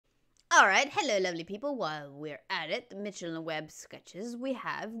Alright, hello lovely people. While we're at it, the Mitchell and Webb sketches, we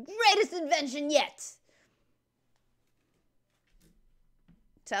have greatest invention yet!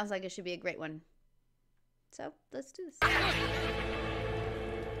 Sounds like it should be a great one. So, let's do this.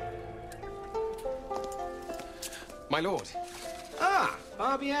 My lord. Ah,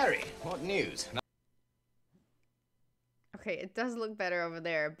 Barbieri. What news? Okay, it does look better over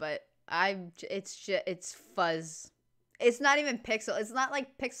there, but it's fuzz. It's not even pixel. It's not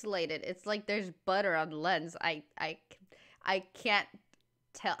like pixelated. It's like there's butter on the lens. I can't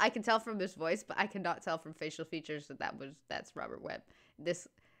tell. I can tell from his voice, but I cannot tell from facial features that that's Robert Webb. This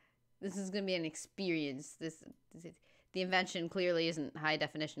is gonna be an experience. The invention clearly isn't high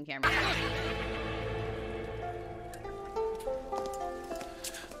definition camera.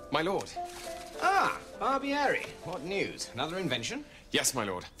 My lord. Ah, Barbieri. What news? Another invention? Yes, my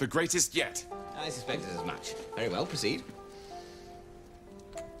lord. The greatest yet. I suspected as much. Very well, proceed.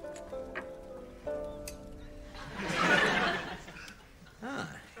 Ah,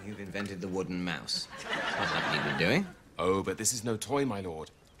 you've invented the wooden mouse. What's that you've been doing? Oh, but this is no toy, my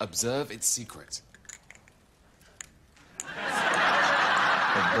lord. Observe its secret.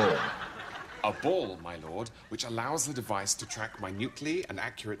 A ball. A ball, my lord, which allows the device to track minutely and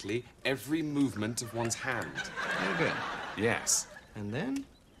accurately every movement of one's hand. Very good. Yes. And then?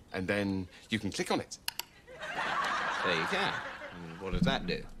 And then you can click on it. There you can. And what does that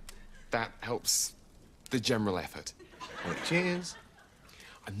do? That helps the general effort. Which is?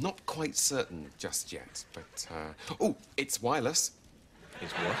 I'm not quite certain just yet, but, oh, it's wireless.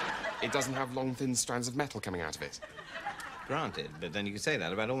 It's what? It doesn't have long, thin strands of metal coming out of it. Granted, but then you could say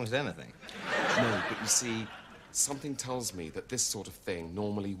that about almost anything. No, but you see, something tells me that this sort of thing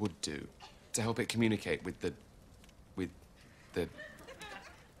normally would do to help it communicate with the...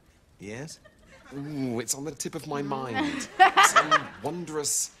 Yes? Ooh, it's on the tip of my mind. Some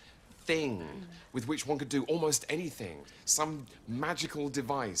wondrous thing with which one could do almost anything. Some magical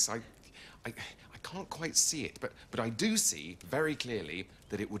device. I can't quite see it, but I do see very clearly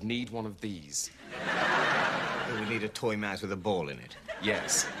that it would need one of these. So we need a toy mouse with a ball in it.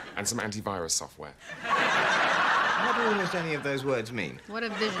 Yes, and some antivirus software. What do almost any of those words mean? What a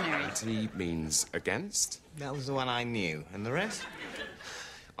visionary. Anti means against. That was the one I knew. And the rest?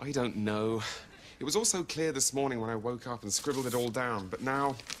 I don't know. It was all so clear this morning when I woke up and scribbled it all down, but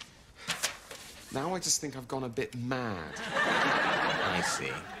now I just think I've gone a bit mad. I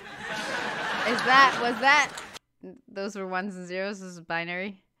see. Was that, those were ones and zeros, this is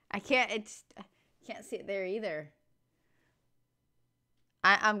binary? I can't see it there either.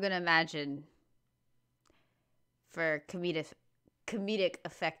 I'm gonna imagine for comedic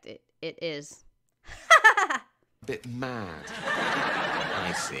effect it is. Bit mad.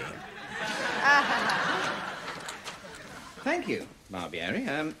 I see. Thank you,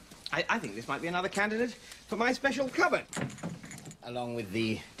 Barbieri. I think this might be another candidate for my special cupboard. Along with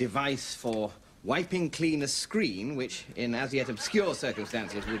the device for wiping clean a screen, which, in as yet obscure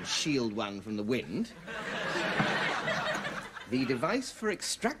circumstances, would shield one from the wind. The device for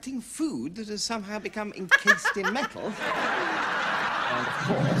extracting food that has somehow become encased in metal. And, of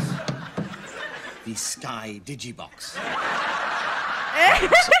course, the Sky Digibox.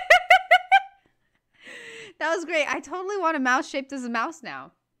 That was great. I totally want a mouse shaped as a mouse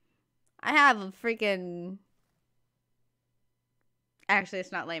now. I have a freaking... Actually,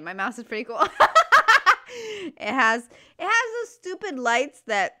 it's not lame. My mouse is pretty cool. It has those stupid lights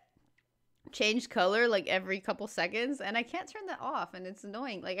that change color like every couple seconds, and I can't turn that off, and it's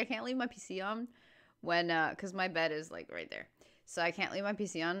annoying. Like, I can't leave my PC on when because my bed is like right there, so I can't leave my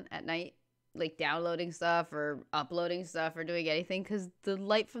PC on at night, like downloading stuff or uploading stuff or doing anything, because the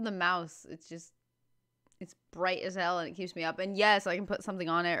light from the mouse, it's bright as hell and it keeps me up. And yes, I can put something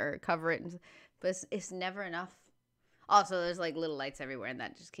on it or cover it, but it's never enough. Also, there's like little lights everywhere, and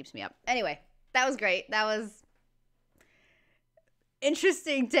that just keeps me up. Anyway, that was great. That was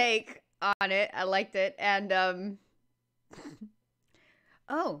interesting take on it. I liked it. And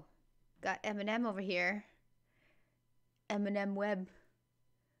oh, got Eminem over here. Eminem Webb.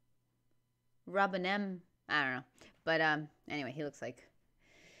 Robin M. I don't know. But anyway, he looks like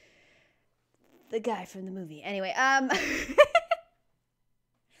the guy from the movie. Anyway,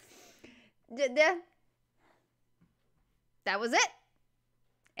 that was it.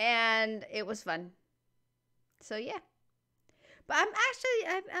 And it was fun. So yeah. But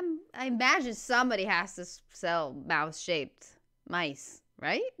I imagine somebody has to sell mouse-shaped mice,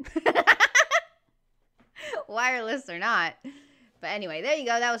 right? Wireless or not. But anyway, there you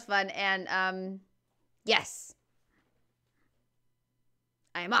go. That was fun. And yes.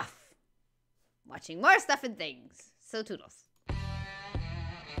 I am off. Watching more stuff and things. So toodles.